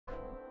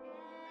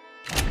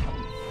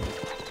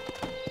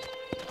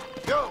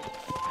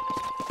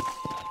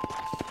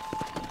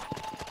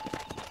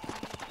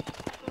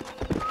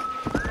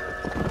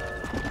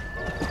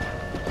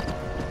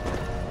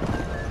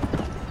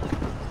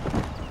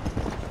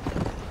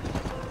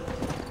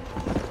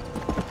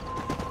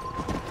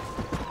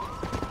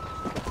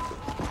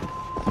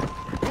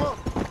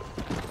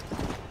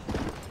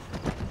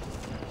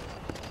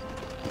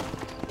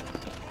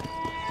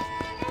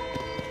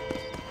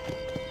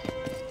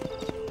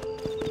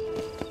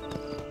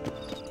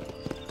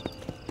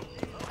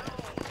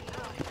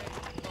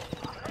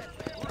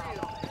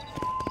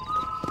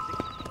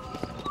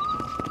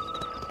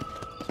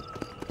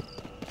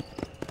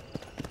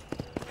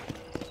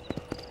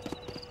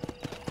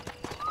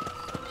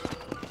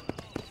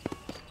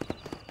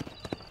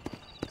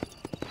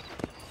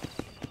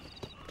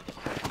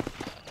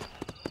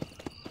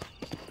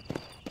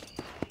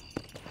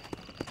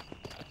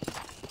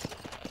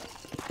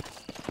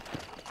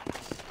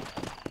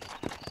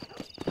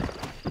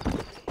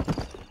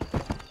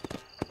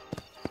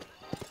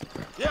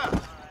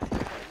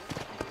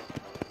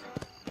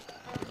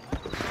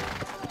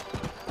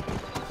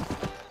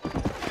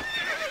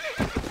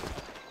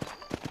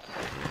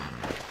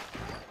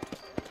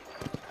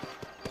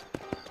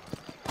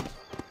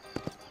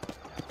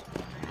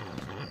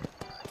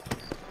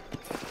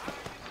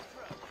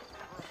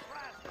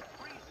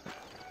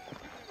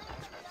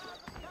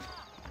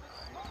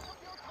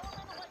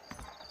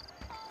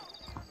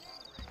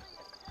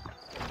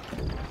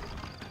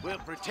Well,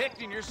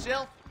 protecting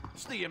yourself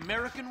is the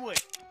American way.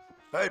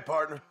 Hey,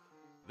 partner.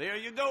 There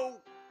you go.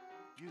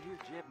 You hear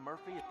Jeb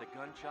Murphy at the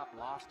gun shop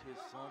lost his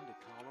son to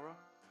cholera?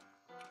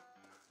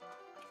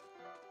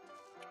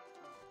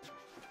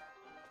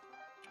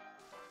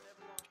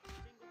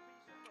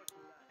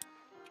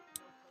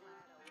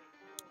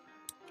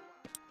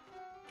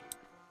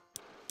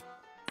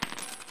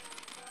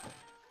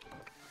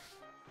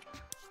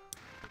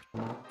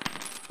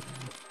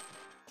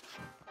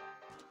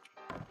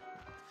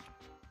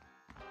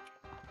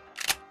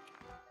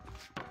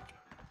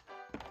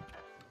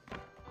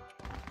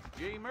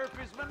 J.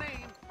 Murphy's my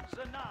name,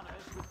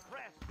 synonymous with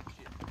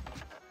craftsmanship.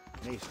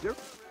 Mister?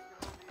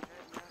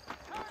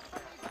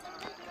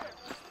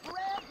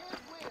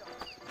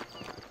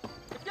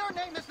 If your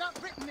name is not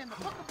written in the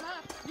book of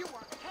life, you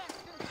are cast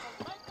into the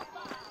lake of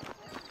fire.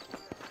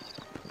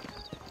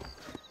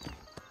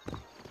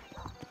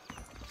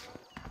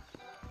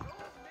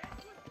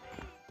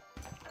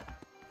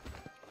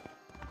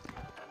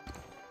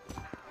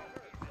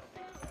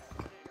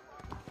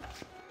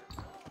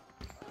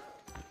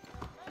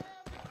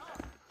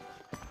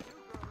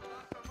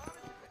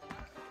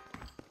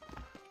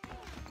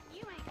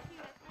 You ain't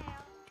cute as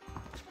hell.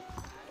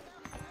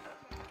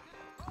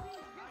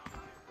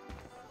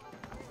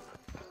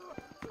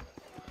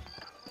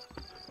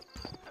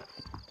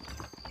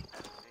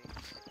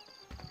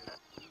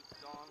 Keeps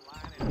on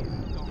lining his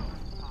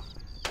daughter's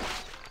pockets.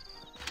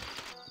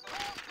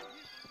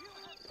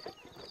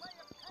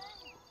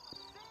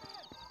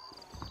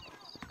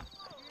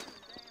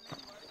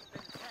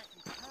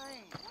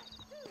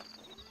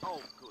 Oh,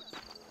 good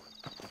Lord.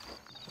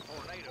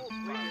 Tornado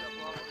fired up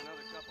all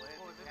another couple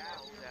heads of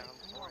cattle down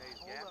Jorge's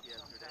Gap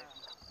yesterday.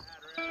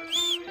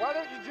 Why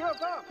don't you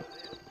jump up?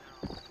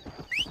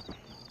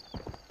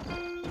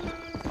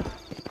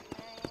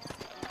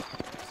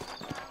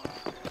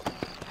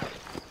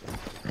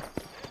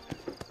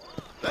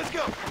 Let's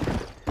go.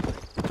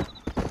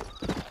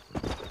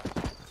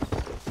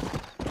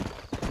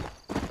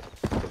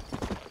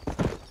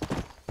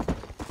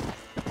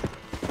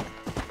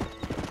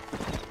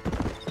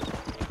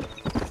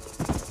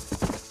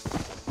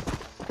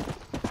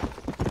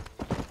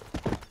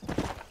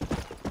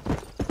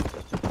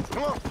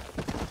 Come on.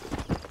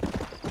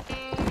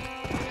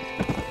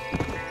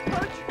 Why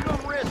don't you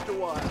come rest a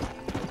while?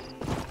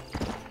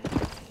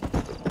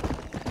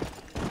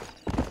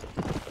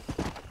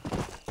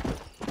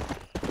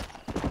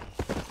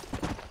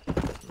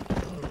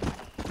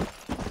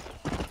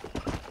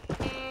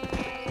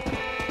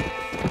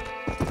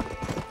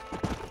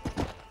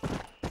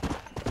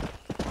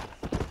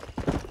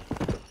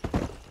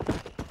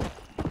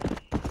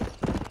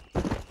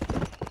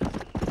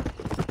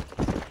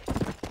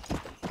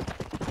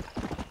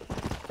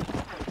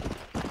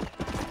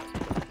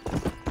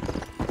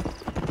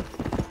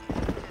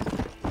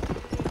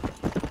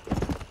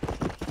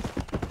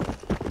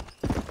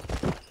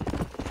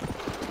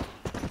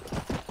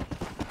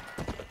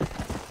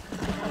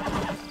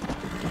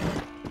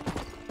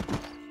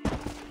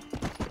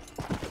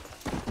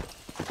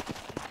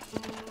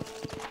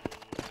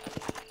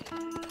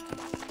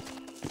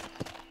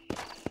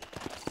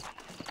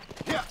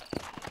 Yeah.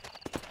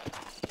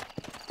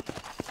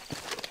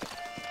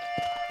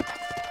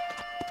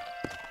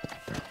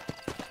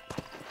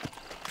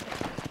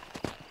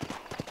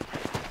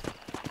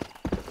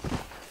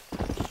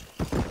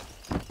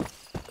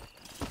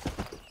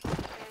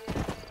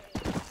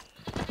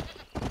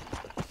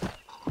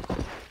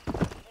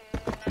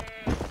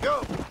 Go.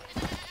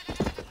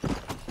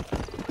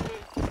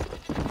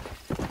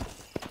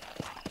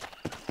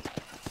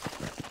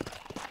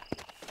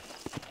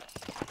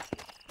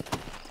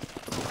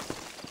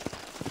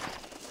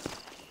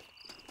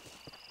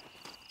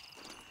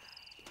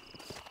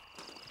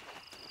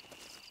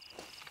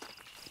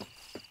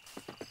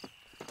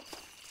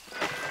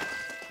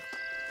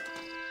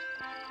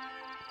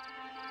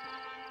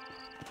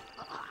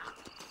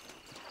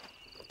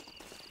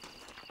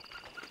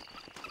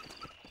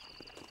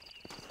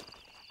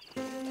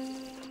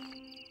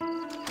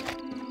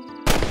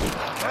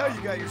 Now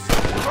you got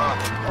yourself a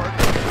problem,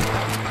 partner.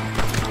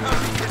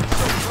 How'd you get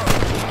so close?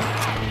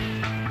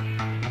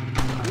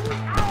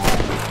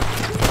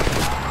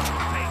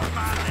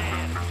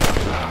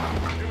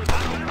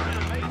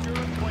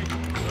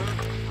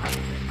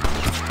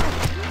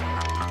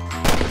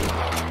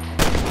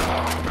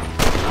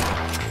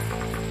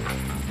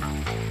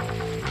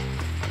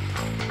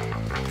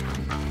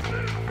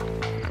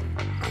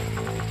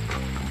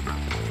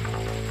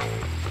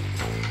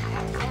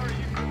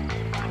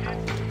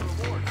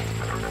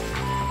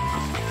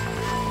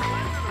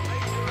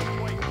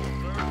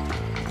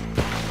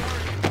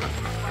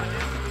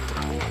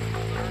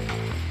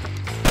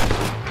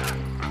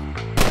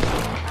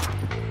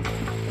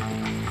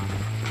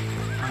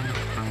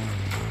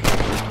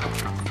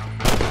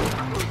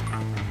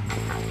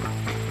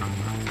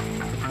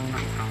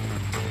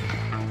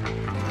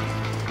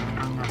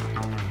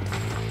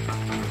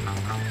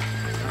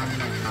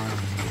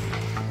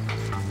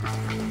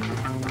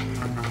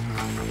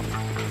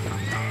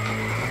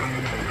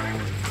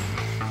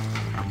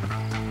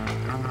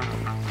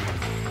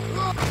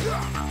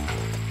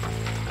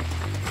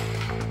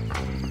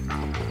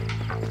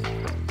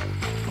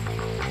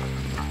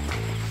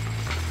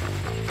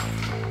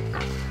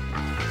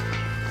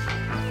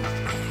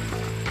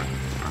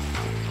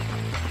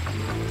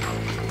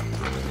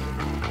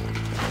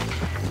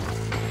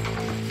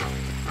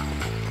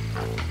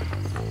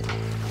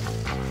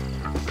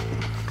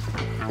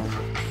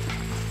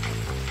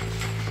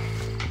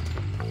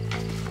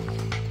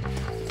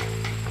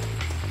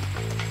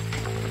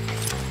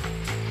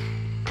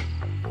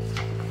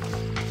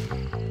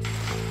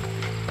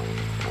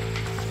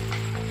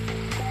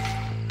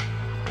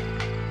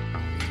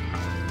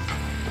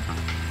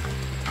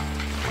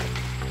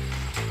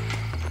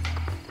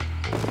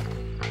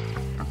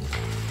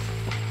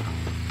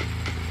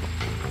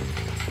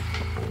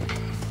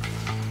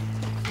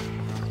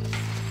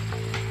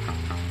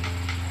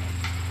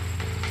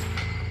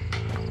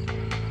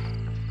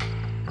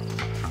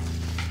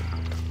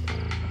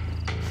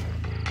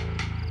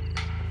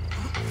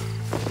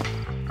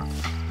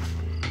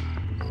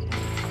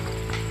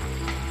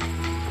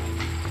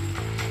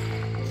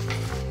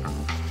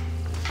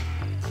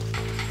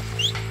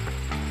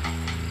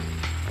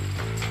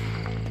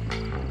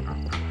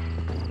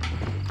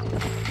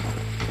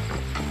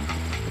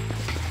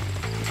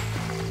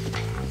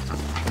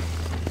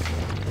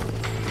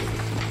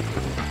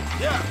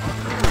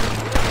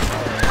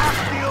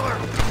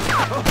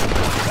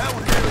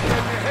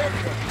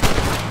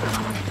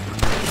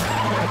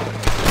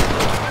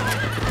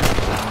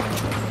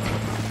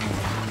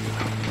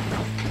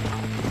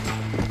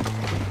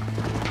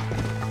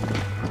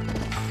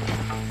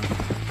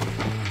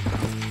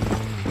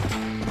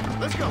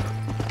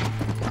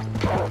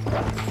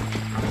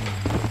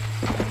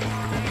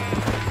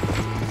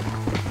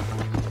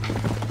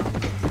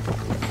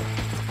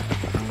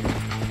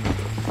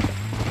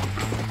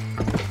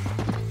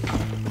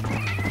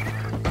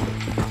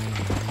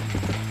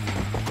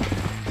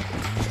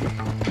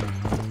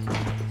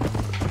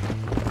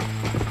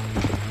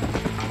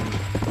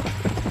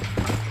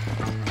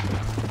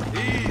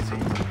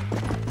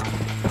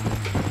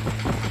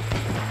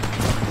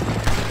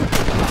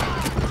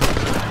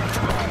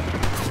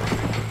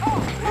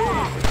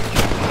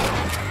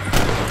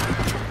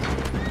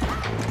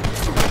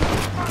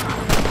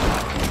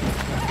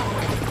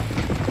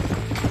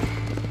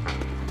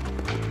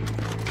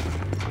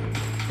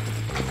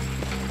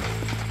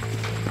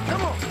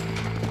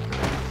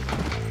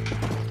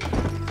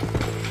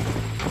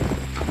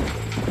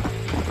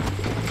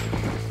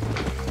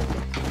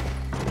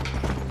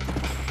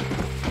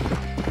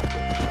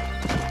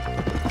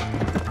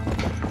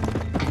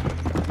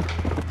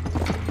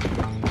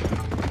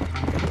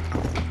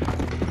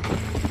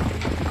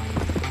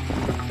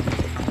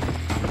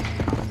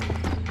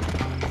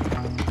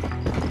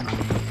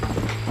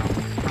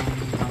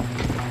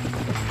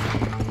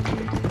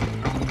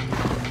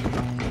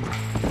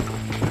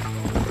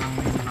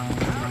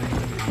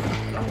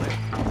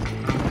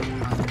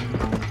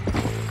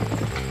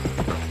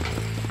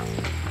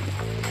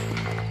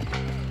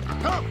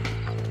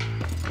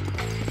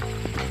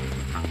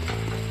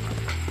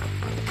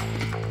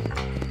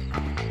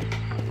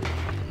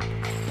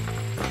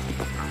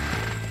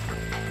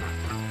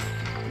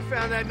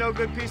 that no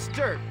good piece of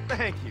dirt.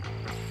 Thank you.